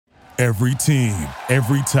Every team,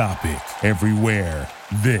 every topic, everywhere.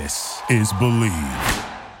 This is Believe.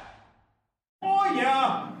 Oh,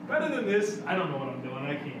 yeah. Better than this. I don't know what I'm doing.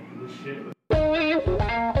 I can't do this shit.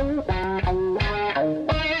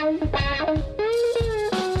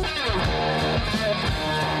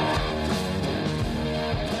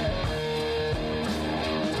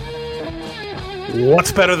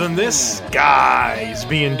 What's better than this? Guys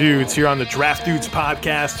being dudes here on the Draft Dudes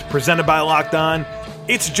podcast, presented by Locked On.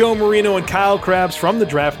 It's Joe Marino and Kyle Krabs from the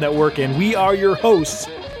Draft Network, and we are your hosts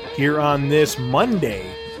here on this Monday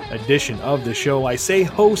edition of the show. I say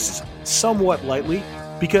hosts somewhat lightly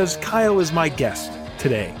because Kyle is my guest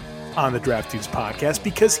today on the Draft Dudes podcast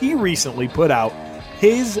because he recently put out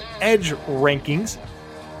his edge rankings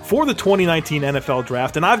for the 2019 NFL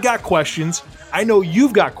Draft, and I've got questions. I know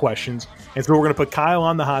you've got questions, and so we're going to put Kyle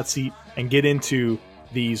on the hot seat and get into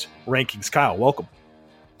these rankings. Kyle, welcome.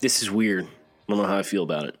 This is weird. I don't know how I feel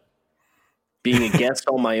about it. Being a guest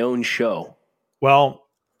on my own show. Well,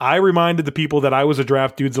 I reminded the people that I was a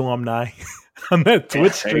Draft Dudes alumni on that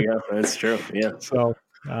Twitch stream. Yeah, that's true. Yeah. So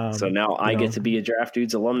now I get to be a Draft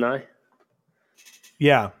Dudes alumni?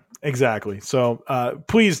 Yeah, exactly. So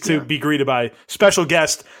pleased to be greeted by special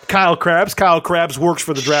guest Kyle Krabs. Kyle Krabs works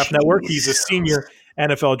for the Draft Network. He's a senior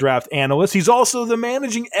NFL draft analyst. He's also the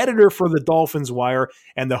managing editor for the Dolphins Wire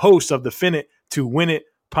and the host of the Fin It to Win It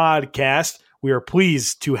podcast. We are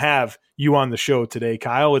pleased to have you on the show today,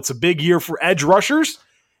 Kyle. It's a big year for edge rushers,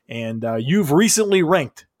 and you've recently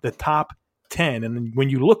ranked the top 10. And when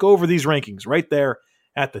you look over these rankings right there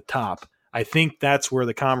at the top, I think that's where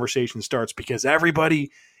the conversation starts because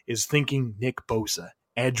everybody is thinking Nick Bosa,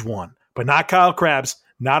 edge one, but not Kyle Krabs,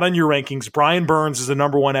 not on your rankings. Brian Burns is the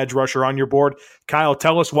number one edge rusher on your board. Kyle,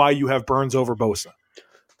 tell us why you have Burns over Bosa.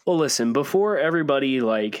 Well, listen, before everybody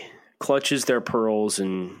clutches their pearls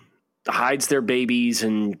and hides their babies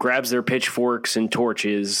and grabs their pitchforks and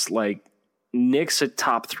torches, Nick's a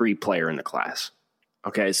top 3 player in the class.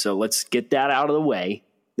 Okay, so let's get that out of the way.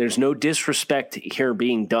 There's no disrespect here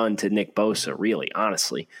being done to Nick Bosa, really,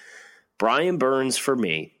 honestly. Brian Burns, for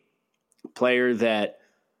me, player that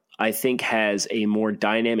I think has a more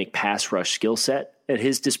dynamic pass rush skill set at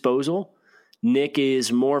his disposal. Nick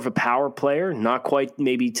is more of a power player, not quite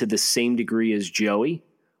maybe to the same degree as Joey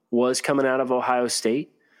was coming out of Ohio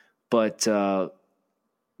State. But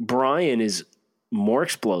Brian is more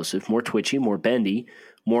explosive, more twitchy, more bendy,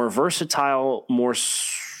 more versatile, more,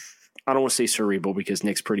 I don't want to say cerebral because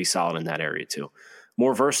Nick's pretty solid in that area too.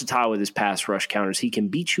 More versatile with his pass rush counters. He can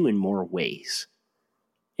beat you in more ways,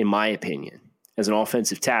 in my opinion, as an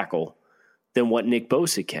offensive tackle than what Nick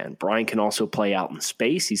Bosa can. Brian can also play out in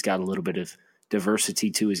space. He's got a little bit of diversity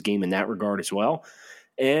to his game in that regard as well.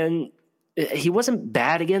 And he wasn't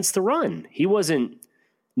bad against the run. He wasn't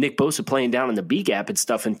Nick Bosa playing down in the B gap and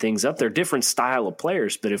stuffing things up. They're different style of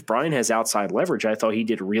players, but if Brian has outside leverage, I thought he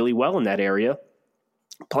did really well in that area,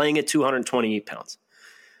 playing at 228 pounds.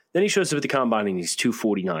 Then he shows up at the combine and he's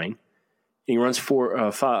 249. And he runs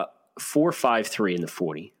 4.53 in the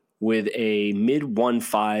 40 with a mid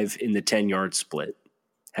 1.5 in the 10-yard split.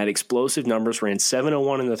 Had explosive numbers, ran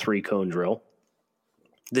 7.01 in the 3-cone drill.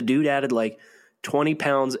 The dude added 20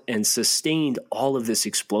 pounds and sustained all of this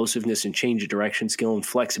explosiveness and change of direction skill and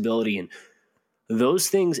flexibility. And those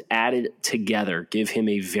things added together give him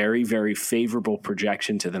a very, very favorable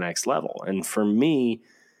projection to the next level. And for me,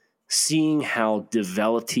 seeing how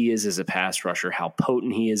developed he is as a pass rusher, how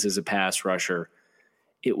potent he is as a pass rusher,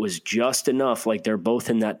 it was just enough. They're both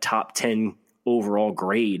in that top 10 overall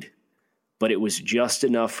grade, but it was just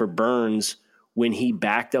enough for Burns when he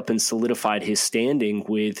backed up and solidified his standing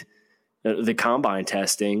with the combine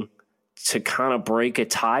testing to kind of break a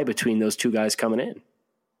tie between those two guys coming in.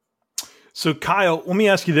 So Kyle, let me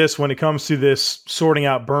ask you this when it comes to this sorting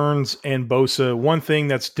out Burns and Bosa. One thing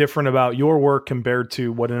that's different about your work compared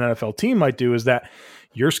to what an NFL team might do is that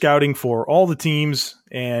you're scouting for all the teams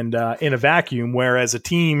and in a vacuum, whereas a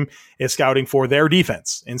team is scouting for their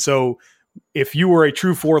defense. And so if you were a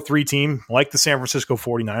true 4-3 team like the San Francisco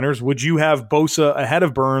 49ers, would you have Bosa ahead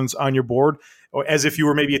of Burns on your board? Or as if you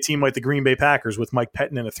were maybe a team like the Green Bay Packers with Mike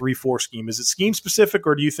Pettin in a 3-4 scheme? Is it scheme specific,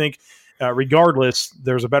 or do you think, regardless,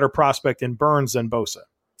 there's a better prospect in Burns than Bosa?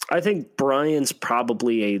 I think Brian's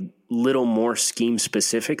probably a little more scheme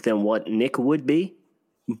specific than what Nick would be.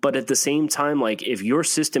 But at the same time, if your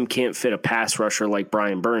system can't fit a pass rusher like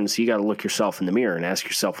Brian Burns, you got to look yourself in the mirror and ask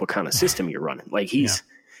yourself what kind of system you're running.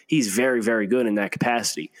 He's very, very good in that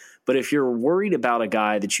capacity. But if you're worried about a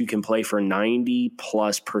guy that you can play for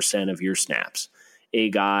 90+% of your snaps,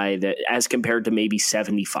 a guy that as compared to maybe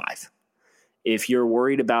 75, if you're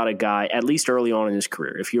worried about a guy, at least early on in his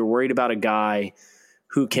career, if you're worried about a guy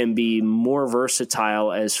who can be more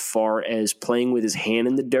versatile as far as playing with his hand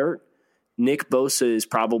in the dirt, Nick Bosa is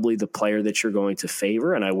probably the player that you're going to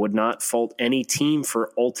favor, and I would not fault any team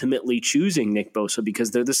for ultimately choosing Nick Bosa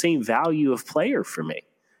because they're the same value of player for me.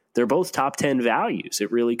 They're both top 10 values.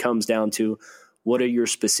 It really comes down to what are your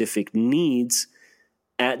specific needs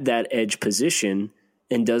at that edge position,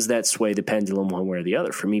 and does that sway the pendulum one way or the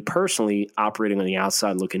other? For me personally, operating on the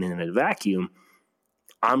outside looking in a vacuum,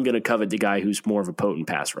 I'm going to covet the guy who's more of a potent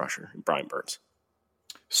pass rusher, Brian Burns.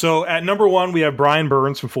 So at number 1, we have Brian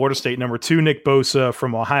Burns from Florida State. Number 2, Nick Bosa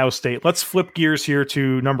from Ohio State. Let's flip gears here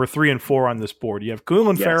to number 3 and 4 on this board. You have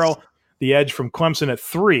Clelin Ferrell, the edge from Clemson, at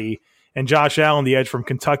 3, and Josh Allen, the edge from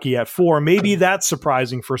Kentucky, at 4. Maybe that's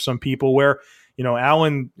surprising for some people where,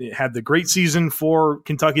 Allen had the great season for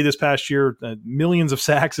Kentucky this past year, millions of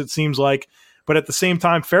sacks, it seems like. But at the same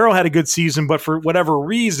time, Ferrell had a good season, but for whatever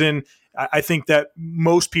reason, I think that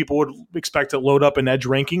most people would expect to load up in edge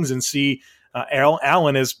rankings and see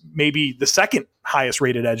Allen as maybe the second highest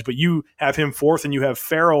rated edge, but you have him 4th and you have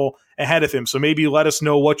Ferrell ahead of him. So maybe let us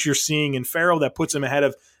know what you're seeing in Ferrell that puts him ahead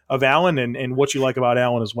of Allen and what you like about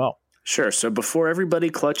Allen as well. Sure. So before everybody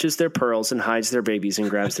clutches their pearls and hides their babies and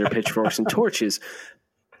grabs their pitchforks and torches,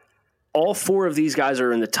 all 4 of these guys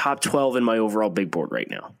are in the top 12 in my overall big board right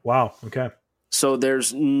now. Wow. Okay. So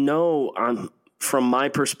there's from my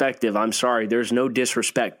perspective, I'm sorry, there's no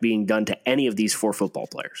disrespect being done to any of these 4 football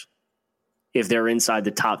players if they're inside the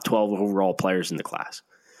top 12 overall players in the class.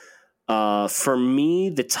 For me,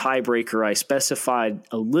 the tiebreaker, I specified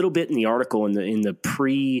a little bit in the article in the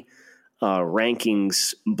pre-rankings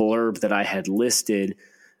blurb that I had listed.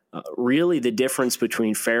 Really, the difference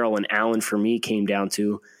between Ferrell and Allen for me came down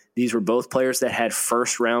to these were both players that had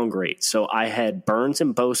first-round grades. So I had Burns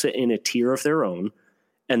and Bosa in a tier of their own,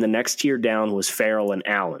 and the next tier down was Ferrell and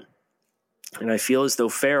Allen. And I feel as though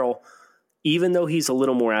Ferrell, even though he's a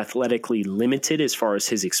little more athletically limited as far as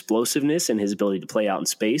his explosiveness and his ability to play out in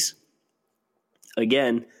space,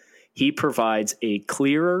 again, he provides a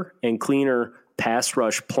clearer and cleaner pass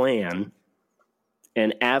rush plan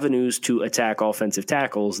and avenues to attack offensive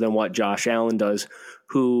tackles than what Josh Allen does,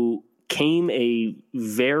 who gained a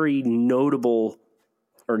very notable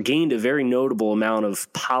amount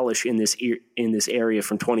of polish in this area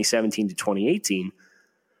from 2017 to 2018.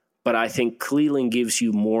 But I think Clelin gives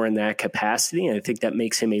you more in that capacity, and I think that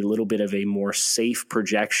makes him a little bit of a more safe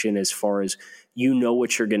projection as far as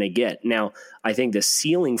what you're going to get. Now, I think the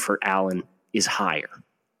ceiling for Allen is higher.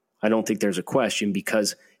 I don't think there's a question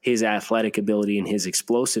because his athletic ability and his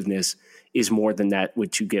explosiveness is more than that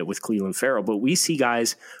what you get with Clelin Ferrell. But we see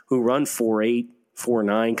guys who run 4.8,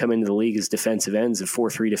 4.9 come into the league as defensive ends and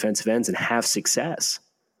 4.3 defensive ends and have success.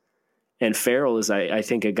 And Ferrell is, I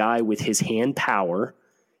think, a guy with his hand power,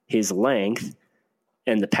 his length,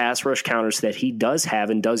 and the pass rush counters that he does have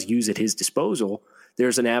and does use at his disposal.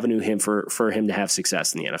 There's an avenue for him to have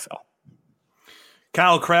success in the NFL.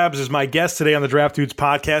 Kyle Krabs is my guest today on the Draft Dudes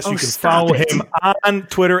podcast. You can follow him on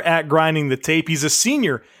Twitter at Grinding the Tape. He's a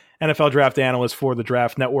senior NFL draft analyst for the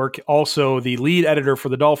Draft Network, also the lead editor for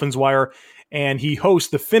the Dolphins Wire, and he hosts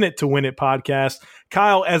the Fin It to Win It podcast.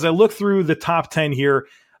 Kyle, as I look through the top 10 here,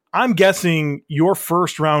 I'm guessing your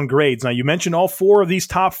first round grades. Now, you mentioned all 4 of these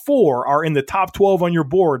top 4 are in the top 12 on your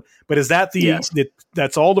board, but is that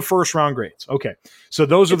that's all the first round grades? Okay. So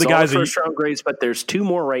those are the guys. First round grades, but there's 2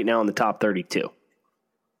 more right now in the top 32.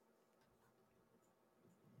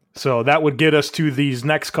 So that would get us to these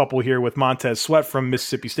next couple here with Montez Sweat from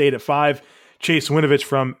Mississippi State at 5, Chase Winovich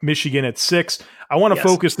from Michigan at 6. I want to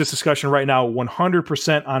focus this discussion right now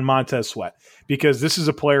 100% on Montez Sweat because this is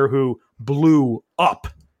a player who blew up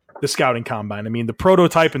the scouting combine. I mean, the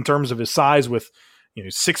prototype in terms of his size with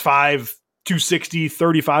 6'5", 260,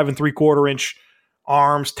 35 3/4-inch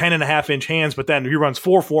arms, 10.5-inch hands, but then he runs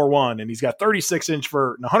 4.41 and he's got 36-inch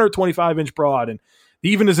vert and 125-inch broad, and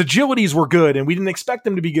even his agilities were good, and we didn't expect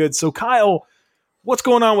him to be good. So, Kyle, what's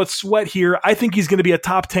going on with Sweat here? I think he's going to be a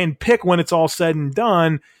top 10 pick when it's all said and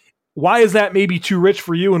done. Why is that maybe too rich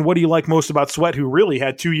for you, and what do you like most about Sweat, who really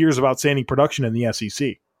had 2 years of outstanding production in the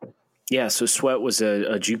SEC? Yeah, so Sweat was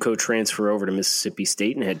a JUCO transfer over to Mississippi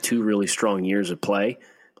State and had 2 really strong years of play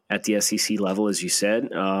at the SEC level, as you said.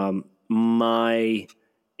 My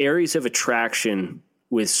areas of attraction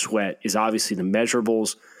with Sweat is obviously the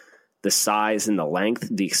measurables, the size and the length,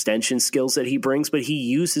 the extension skills that he brings, but he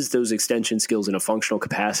uses those extension skills in a functional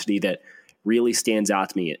capacity that really stands out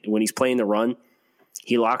to me. When he's playing the run,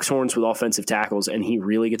 he locks horns with offensive tackles, and he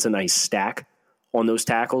really gets a nice stack on those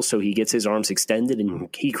tackles, so he gets his arms extended, and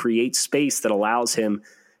he creates space that allows him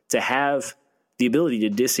to have the ability to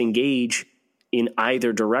disengage in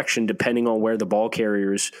either direction, depending on where the ball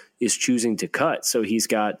carrier is choosing to cut. So he's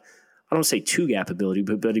got, I don't say two gap ability,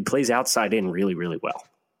 but he plays outside in really, really well.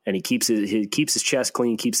 And he keeps his chest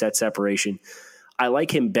clean, keeps that separation. I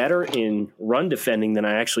like him better in run defending than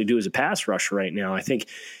I actually do as a pass rusher right now. I think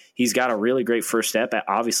he's got a really great first step,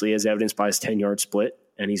 obviously as evidenced by his 10-yard split,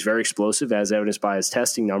 and he's very explosive as evidenced by his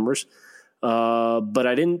testing numbers. But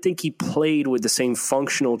I didn't think he played with the same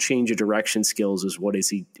functional change of direction skills as what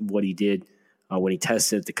he did when he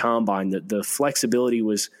tested at the combine. The flexibility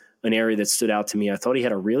was an area that stood out to me. I thought he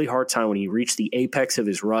had a really hard time when he reached the apex of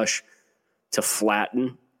his rush to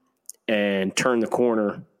flatten and turn the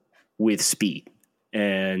corner with speed.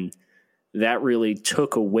 And that really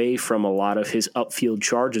took away from a lot of his upfield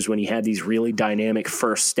charges when he had these really dynamic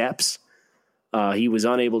first steps. He was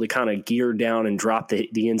unable to kind of gear down and drop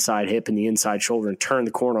the inside hip and the inside shoulder and turn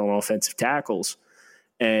the corner on offensive tackles.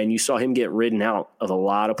 And you saw him get ridden out of a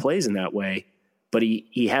lot of plays in that way. But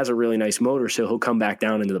he has a really nice motor, so he'll come back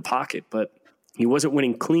down into the pocket. But he wasn't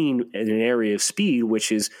winning clean in an area of speed,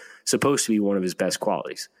 which is supposed to be one of his best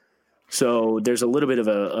qualities. So there's a little bit of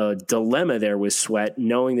a dilemma there with Sweat,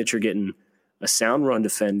 knowing that you're getting a sound run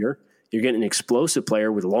defender, you're getting an explosive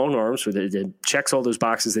player with long arms that checks all those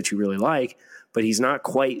boxes that you really like, but he's not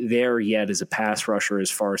quite there yet as a pass rusher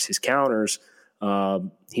as far as his counters.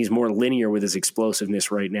 He's more linear with his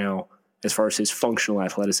explosiveness right now as far as his functional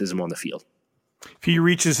athleticism on the field. If he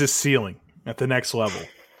reaches his ceiling at the next level,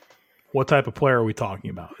 what type of player are we talking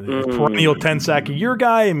about? A perennial 10-sack-a-year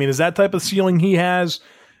guy? I mean, is that type of ceiling he has?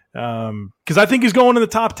 Because I think he's going in the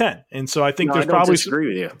top 10. And so I think there's probably – I disagree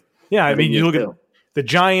with you. Yeah, I mean, you look at the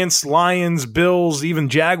Giants, Lions, Bills, even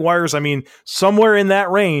Jaguars. I mean, somewhere in that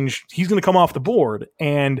range, he's going to come off the board.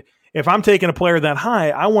 And if I'm taking a player that high,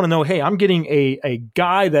 I want to know, hey, I'm getting a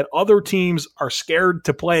guy that other teams are scared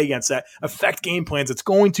to play against, that affect game plans. It's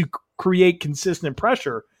going to create consistent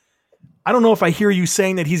pressure. I don't know if I hear you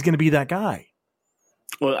saying that he's going to be that guy.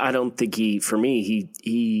 Well, I don't think he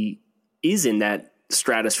is in that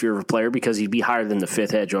stratosphere of a player because he'd be higher than the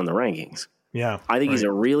fifth edge on the rankings. Yeah, I think he's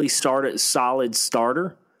a really solid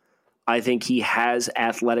starter. I think he has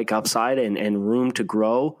athletic upside and room to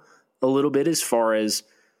grow a little bit as far as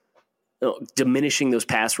diminishing those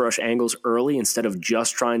pass rush angles early instead of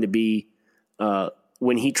just trying to be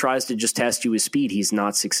when he tries to just test you with speed, he's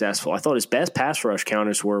not successful. I thought his best pass rush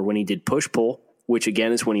counters were when he did push-pull, which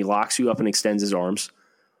again is when he locks you up and extends his arms,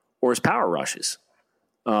 or his power rushes.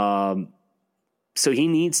 So he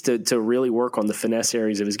needs to really work on the finesse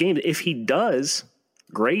areas of his game. If he does,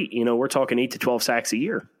 great. We're talking 8 to 12 sacks a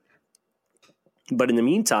year. But in the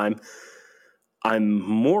meantime, I'm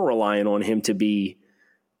more relying on him to be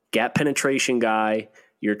gap penetration guy.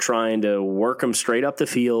 You're trying to work him straight up the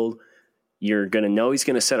field. You're going to know he's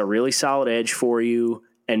going to set a really solid edge for you,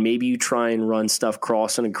 and maybe you try and run stuff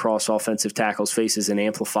crossing and across offensive tackles' faces and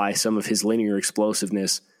amplify some of his linear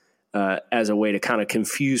explosiveness as a way to kind of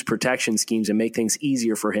confuse protection schemes and make things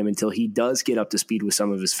easier for him until he does get up to speed with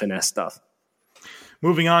some of his finesse stuff.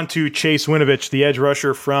 Moving on to Chase Winovich, the edge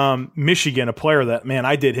rusher from Michigan, a player that, man,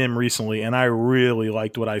 I did him recently, and I really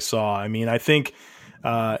liked what I saw. I mean, I think,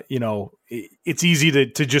 it's easy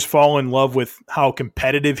to just fall in love with how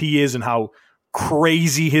competitive he is and how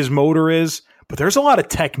crazy his motor is, but there's a lot of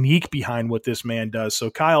technique behind what this man does. So,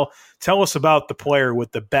 Kyle, tell us about the player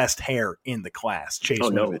with the best hair in the class, Chase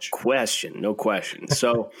Winovich. No question.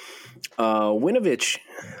 So, Winovich,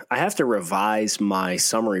 I have to revise my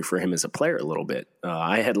summary for him as a player a little bit.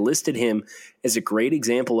 I had listed him as a great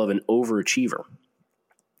example of an overachiever.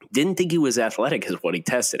 Didn't think he was athletic as what he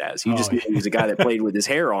tested as. You just knew he was a guy that played with his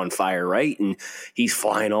hair on fire, right? And he's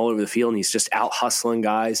flying all over the field, and he's just out hustling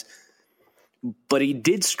guys. But he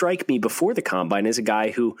did strike me before the combine as a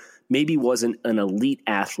guy who maybe wasn't an elite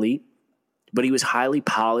athlete, but he was highly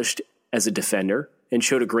polished as a defender and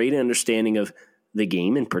showed a great understanding of the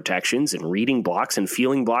game and protections and reading blocks and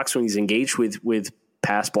feeling blocks when he's engaged with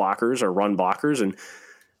pass blockers or run blockers and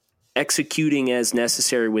executing as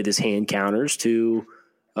necessary with his hand counters to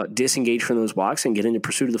disengage from those blocks and get into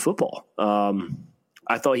pursuit of the football.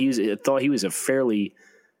 I thought he was a fairly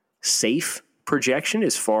safe projection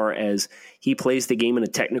as far as he plays the game in a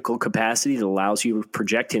technical capacity that allows you to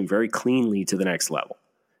project him very cleanly to the next level.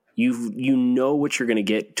 You know what you're going to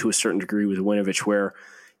get to a certain degree with Winovich, where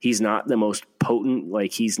he's not the most potent,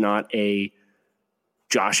 like he's not a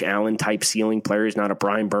Josh Allen type ceiling player. He's not a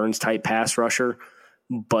Brian Burns type pass rusher,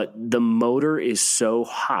 but the motor is so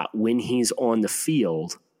hot when he's on the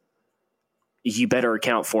field. You better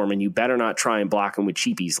account for him, and you better not try and block him with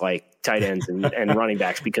cheapies like tight ends and running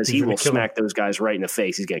backs, because he will smack those guys right in the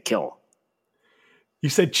face. He's going to kill them. You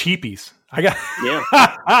said cheapies. Yeah.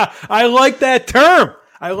 I like that term.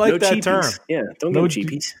 I like that cheapies. term. Yeah, don't give them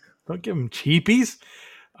cheapies. Don't give them cheapies.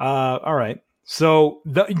 All right. So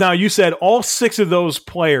now you said all 6 of those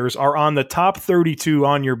players are on the top 32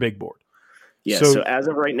 on your big board. Yeah, so as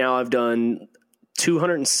of right now, I've done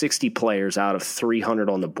 260 players out of 300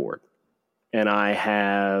 on the board. And I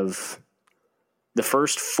have the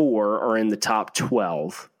first 4 are in the top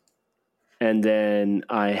 12. And then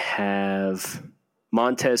I have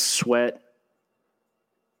Montez Sweat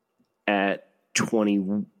at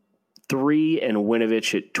 23 and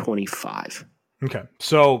Winovich at 25. Okay.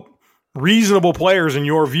 So reasonable players in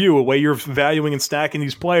your view, a way you're valuing and stacking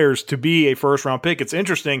these players to be a first-round pick. It's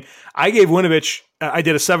interesting. I gave Winovich – I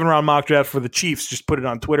did a 7-round mock draft for the Chiefs, just put it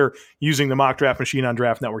on Twitter using the mock draft machine on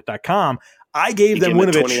draftnetwork.com. I gave them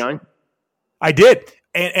Winovich. 29? I did.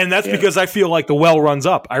 And that's because I feel like the well runs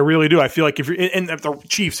up. I really do. I feel like if the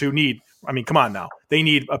Chiefs who need – I mean, come on now. They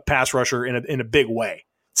need a pass rusher in a big way.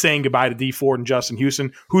 Saying goodbye to Dee Ford and Justin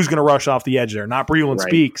Houston. Who's going to rush off the edge there? Not Breeland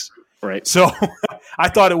Speaks. Right. So I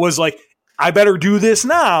thought it was like, I better do this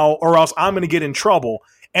now or else I'm going to get in trouble.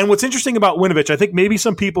 And what's interesting about Winovich, I think maybe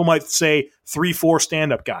some people might say 3-4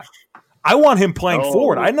 stand-up guy. I want him playing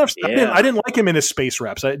forward. I didn't like him in his space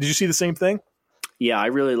reps. Did you see the same thing? Yeah, I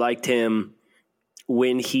really liked him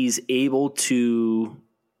when he's able to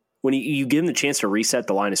 – when you give him the chance to reset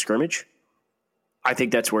the line of scrimmage. I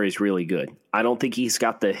think that's where he's really good. I don't think he's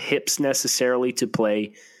got the hips necessarily to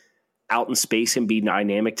play – out in space and be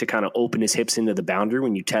dynamic to kind of open his hips into the boundary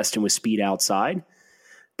when you test him with speed outside.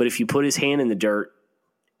 But if you put his hand in the dirt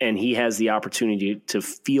and he has the opportunity to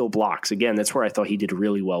feel blocks, again, that's where I thought he did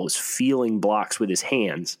really well, was feeling blocks with his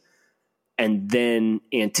hands and then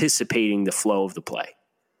anticipating the flow of the play.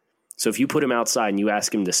 So if you put him outside and you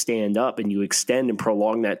ask him to stand up and you extend and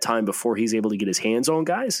prolong that time before he's able to get his hands on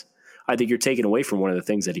guys, I think you're taking away from one of the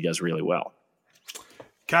things that he does really well.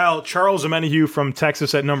 Kyle, Charles Omenihu from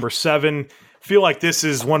Texas at number 7. Feel like this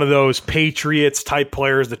is one of those Patriots type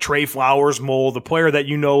players, the Trey Flowers mold, the player that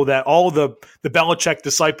you know that all the Belichick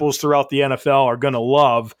disciples throughout the NFL are going to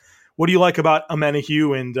love. What do you like about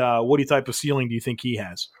Omenihu, and what type of ceiling do you think he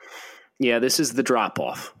has? Yeah, this is the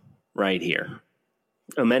drop-off right here.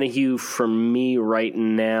 Omenihu for me right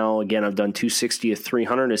now, again, I've done 260 to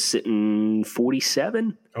 300, is sitting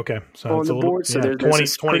 47 so on the board. So there's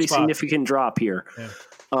a pretty significant drop here. Yeah.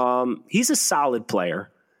 He's a solid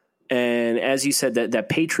player. And as you said, that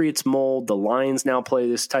Patriots mold, the Lions now play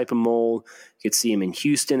this type of mold. You could see him in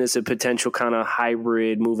Houston as a potential kind of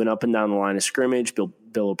hybrid moving up and down the line of scrimmage. Bill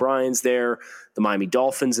O'Brien's there. The Miami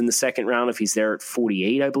Dolphins in the second round, if he's there at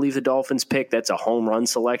 48, I believe the Dolphins pick. That's a home run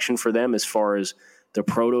selection for them as far as the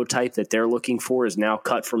prototype that they're looking for is now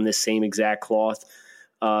cut from this same exact cloth.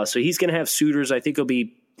 So he's going to have suitors. I think he'll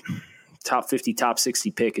be top 50, top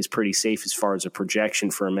 60 pick is pretty safe as far as a projection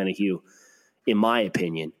for Omenihu, in my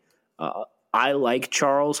opinion. I like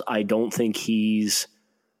Charles. I don't think he's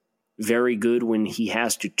very good when he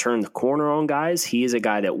has to turn the corner on guys. He is a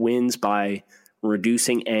guy that wins by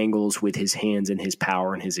reducing angles with his hands and his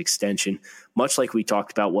power and his extension, much like we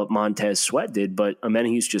talked about what Montez Sweat did, but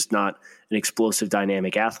Omenihu's just not an explosive,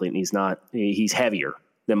 dynamic athlete, and he's heavier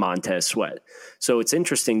than Montez Sweat. So it's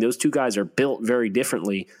interesting. Those two guys are built very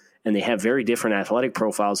differently, and they have very different athletic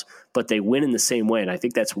profiles, but they win in the same way. And I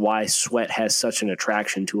think that's why Sweat has such an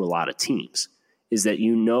attraction to a lot of teams, is that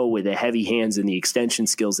with the heavy hands and the extension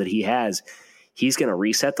skills that he has, he's going to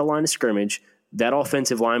reset the line of scrimmage. That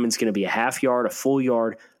offensive lineman's going to be a half yard, a full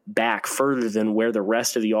yard back further than where the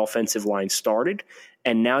rest of the offensive line started.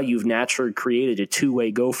 And now you've naturally created a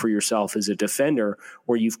two-way go for yourself as a defender,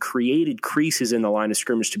 where you've created creases in the line of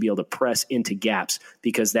scrimmage to be able to press into gaps,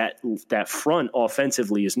 because that front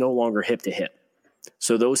offensively is no longer hip to hip.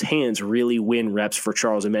 So those hands really win reps for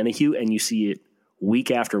Charles Omenihu, and you see it week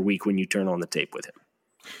after week when you turn on the tape with him.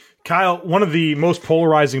 Kyle, one of the most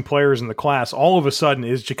polarizing players in the class all of a sudden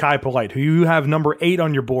is Jachai Polite, who you have number 8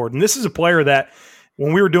 on your board. And this is a player that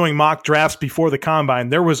when we were doing mock drafts before the combine,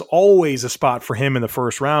 there was always a spot for him in the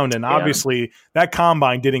first round. And obviously that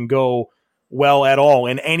combine didn't go well at all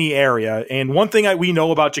in any area. And one thing we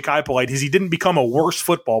know about Jachai Polite is he didn't become a worse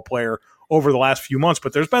football player over the last few months,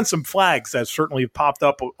 but there's been some flags that certainly have popped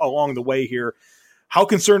up along the way here. How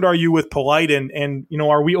concerned are you with Polite? And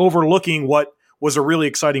are we overlooking what was a really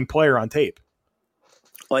exciting player on tape?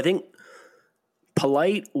 Well, I think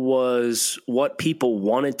Polite was what people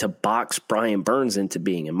wanted to box Brian Burns into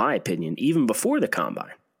being, in my opinion, even before the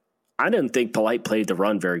combine. I didn't think Polite played the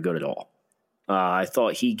run very good at all. I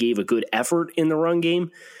thought he gave a good effort in the run game,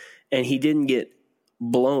 and he didn't get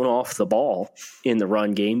blown off the ball in the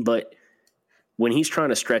run game. But when he's trying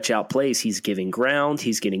to stretch out plays, he's giving ground,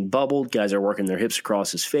 he's getting bubbled, guys are working their hips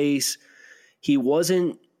across his face. He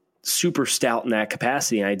wasn't super stout in that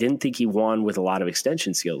capacity, and I didn't think he won with a lot of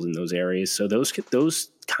extension skills in those areas. So those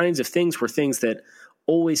kinds of things were things that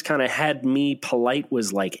always kind of had me. Polite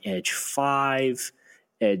was like edge 5,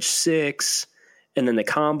 edge 6, and then the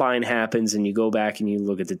combine happens and you go back and you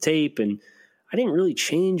look at the tape, and I didn't really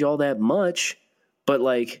change all that much, but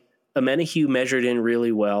like Omenihu measured in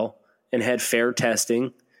really well and had fair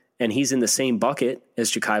testing, and he's in the same bucket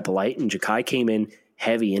as Jachai Polite, and Jachai came in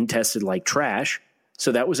heavy and tested like trash.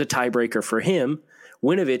 So that was a tiebreaker for him.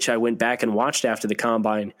 Winovich, I went back and watched after the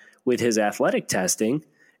combine with his athletic testing,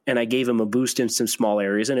 and I gave him a boost in some small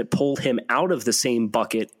areas, and it pulled him out of the same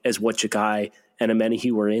bucket as what Jachai and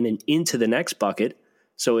Omenihu were in and into the next bucket.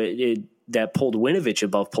 So that pulled Winovich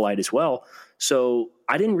above Polite as well. So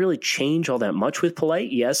I didn't really change all that much with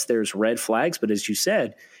Polite. Yes, there's red flags, but as you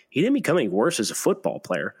said, he didn't become any worse as a football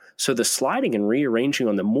player. So the sliding and rearranging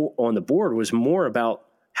on the board was more about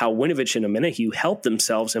how Winovich and Omenihu helped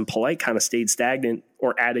themselves, and Polite kind of stayed stagnant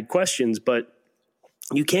or added questions. But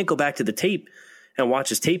you can't go back to the tape and watch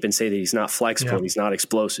his tape and say that he's not flexible and he's not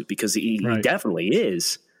explosive, because he definitely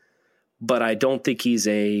is. But I don't think he's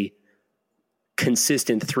a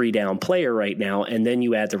consistent 3-down player right now. And then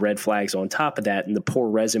you add the red flags on top of that and the poor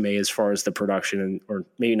resume as far as the production, or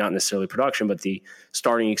maybe not necessarily production, but the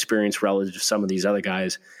starting experience relative to some of these other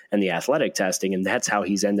guys and the athletic testing. And that's how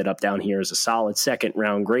he's ended up down here as a solid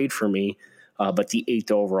 2nd-round grade for me. But the 8th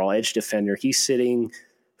overall edge defender, he's sitting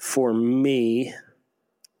for me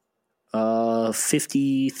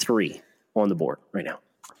 53 on the board right now.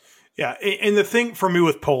 Yeah. And the thing for me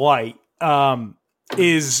with Polite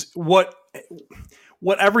is what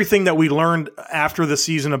everything that we learned after the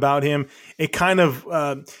season about him, it kind of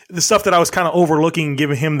the stuff that I was kind of overlooking,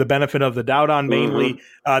 giving him the benefit of the doubt on, mainly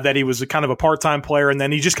that he was a kind of a part-time player, and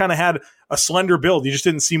then he just kind of had a slender build. You just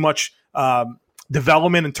didn't see much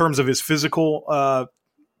development in terms of his physical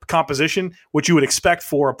composition, which you would expect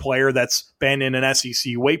for a player that's been in an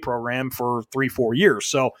SEC weight program for 3-4 years.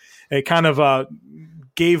 So it kind of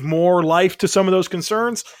gave more life to some of those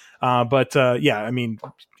concerns. But I mean,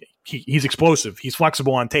 he's explosive. He's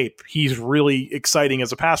flexible on tape. He's really exciting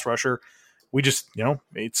as a pass rusher. We just,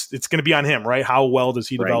 it's going to be on him, right? How well does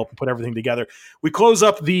he develop and put everything together? We close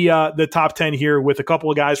up the top 10 here with a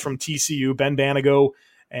couple of guys from TCU, Ben Banogu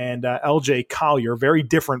and LJ Collier, very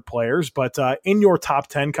different players. But in your top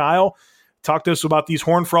 10, Kyle, talk to us about these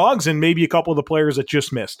Horned Frogs and maybe a couple of the players that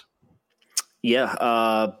just missed. Yeah,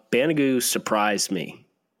 Banogu surprised me.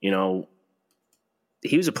 He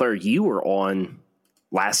was a player you were on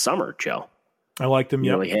last summer, Joe. I liked him.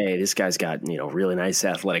 You're like, hey, this guy's got, really nice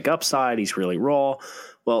athletic upside. He's really raw.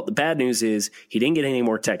 Well, the bad news is he didn't get any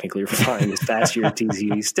more technically refined this past year at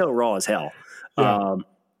TCU. He's still raw as hell. Yeah.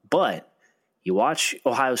 But you watch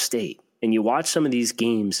Ohio State and you watch some of these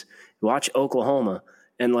games, you watch Oklahoma,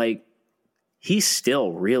 and he's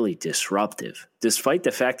still really disruptive. Despite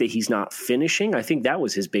the fact that he's not finishing, I think that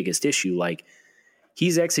was his biggest issue.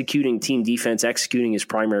 He's executing team defense, executing his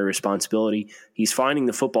primary responsibility. He's finding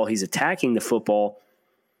the football. He's attacking the football.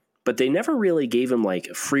 But they never really gave him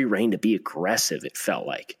free reign to be aggressive, it felt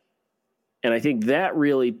like. And I think that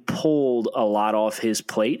really pulled a lot off his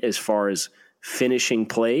plate as far as finishing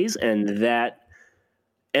plays. And that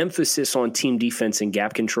emphasis on team defense and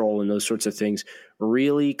gap control and those sorts of things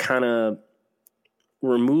really kind of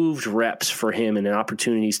removed reps for him and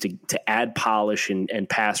opportunities to add polish and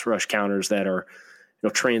pass rush counters that are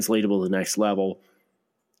translatable to the next level.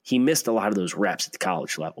 He missed a lot of those reps at the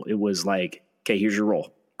college level. It was like, okay, here's your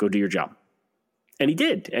role. Go do your job. And he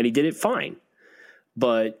did it fine.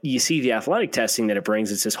 But you see the athletic testing that it brings,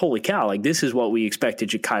 it says, holy cow, this is what we expected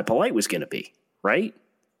Jachai Polite was going to be, right?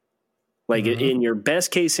 In your best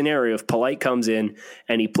case scenario, if Polite comes in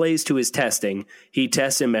and he plays to his testing, he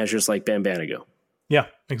tests and measures like Ben Banogu. Yeah,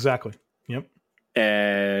 exactly. Yep.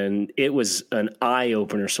 And it was an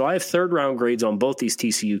eye-opener. So I have 3rd-round grades on both these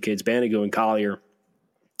TCU kids, Banogu and Collier.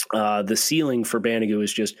 The ceiling for Banogu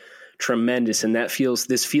is just tremendous, and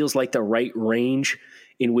this feels like the right range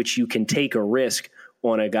in which you can take a risk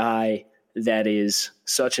on a guy that is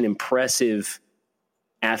such an impressive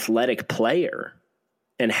athletic player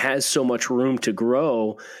and has so much room to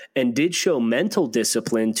grow and did show mental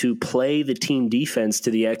discipline to play the team defense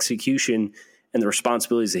to the execution and the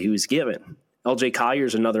responsibilities that he was given. LJ Collier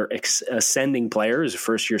is another ascending player. He's a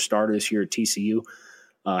first-year starter this year at TCU.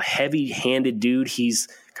 Heavy-handed dude. He's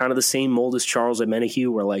kind of the same mold as Charles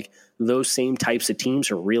Omenihu, where those same types of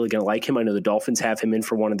teams are really going to like him. I know the Dolphins have him in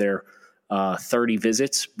for one of their 30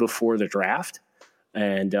 visits before the draft,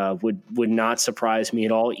 and would not surprise me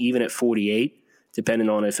at all, even at 48. depending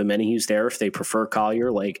on if Amenahu's there, if they prefer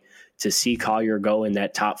Collier, like to see Collier go in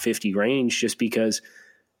that top 50 range, just because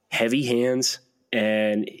heavy hands,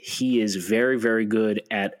 and he is very, very good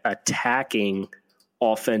at attacking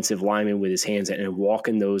offensive linemen with his hands and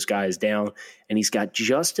walking those guys down. And he's got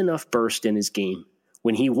just enough burst in his game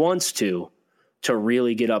when he wants to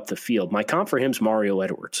really get up the field. My comp for him is Mario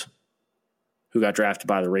Edwards, who got drafted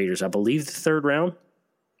by the Raiders, I believe the 3rd round.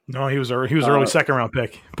 No, he was early second round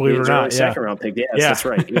pick. Believe it or not, second round pick. Yes, yeah. That's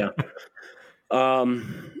right. Yeah.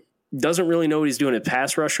 Doesn't really know what he's doing at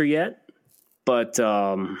pass rusher yet, but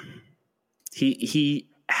he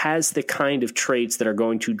has the kind of traits that are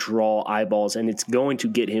going to draw eyeballs, and it's going to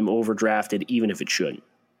get him overdrafted, even if it shouldn't.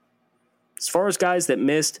 As far as guys that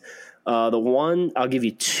missed, the one, I'll give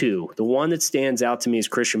you 2. The one that stands out to me is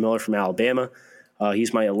Christian Miller from Alabama.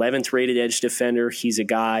 He's my 11th rated edge defender. He's a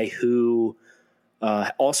guy who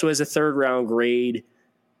also has a 3rd round grade.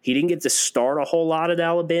 He didn't get to start a whole lot at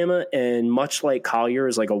Alabama, and much like Collier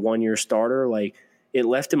is like a 1-year starter, like it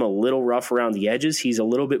left him a little rough around the edges. He's a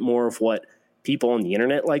little bit more of what people on the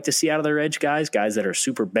internet like to see out of their edge guys that are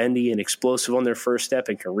super bendy and explosive on their first step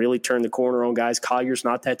and can really turn the corner on guys. Collier's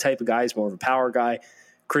not that type of guy. He's more of a power guy.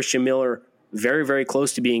 Christian Miller, very, very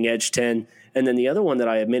close to being edge 10. And then the other one that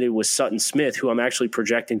I admitted was Sutton Smith, who I'm actually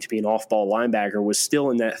projecting to be an off-ball linebacker, was still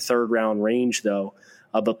in that 3rd round range, though,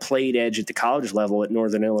 but played edge at the college level at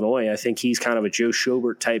Northern Illinois. I think he's kind of a Joe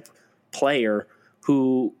Schobert type player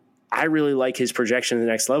who I really like his projection to the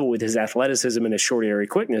next level with his athleticism and his short area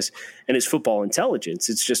quickness and his football intelligence.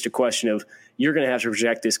 It's just a question of you're going to have to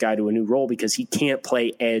project this guy to a new role because he can't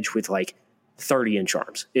play edge with like 30-inch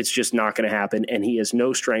arms. It's just not going to happen, and he has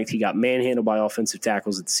no strength. He got manhandled by offensive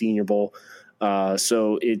tackles at the Senior Bowl.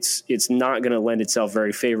 So it's not going to lend itself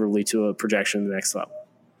very favorably to a projection to the next level.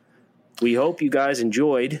 We hope you guys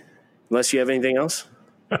enjoyed, unless you have anything else.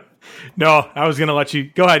 No, I was going to let you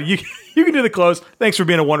go ahead. You can do the close. Thanks for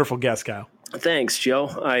being a wonderful guest, Kyle. Thanks, Joe.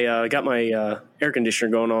 I got my air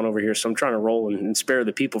conditioner going on over here, so I'm trying to roll and spare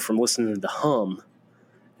the people from listening to the hum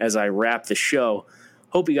as I wrap the show.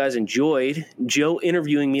 Hope you guys enjoyed Joe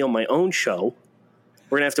interviewing me on my own show.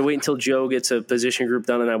 We're going to have to wait until Joe gets a position group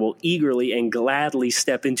done, and I will eagerly and gladly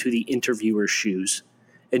step into the interviewer's shoes.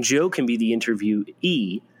 And Joe can be the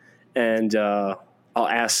interviewee, and I'll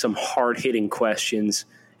ask some hard-hitting questions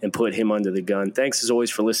and put him under the gun. Thanks, as always,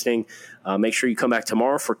 for listening. Make sure you come back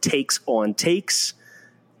tomorrow for Takes on Takes.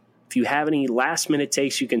 If you have any last-minute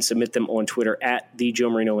takes, you can submit them on Twitter at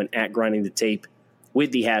 @TheJoeMarino and at Grinding the Tape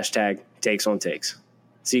with the hashtag Takes on Takes.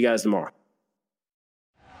 See you guys tomorrow.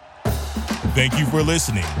 Thank you for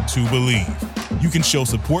listening to Believe. You can show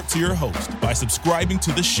support to your host by subscribing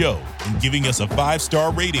to the show and giving us a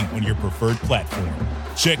 5-star rating on your preferred platform.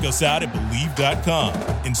 Check us out at Believe.com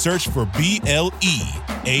and search for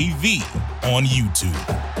BLEAV on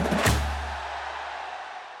YouTube.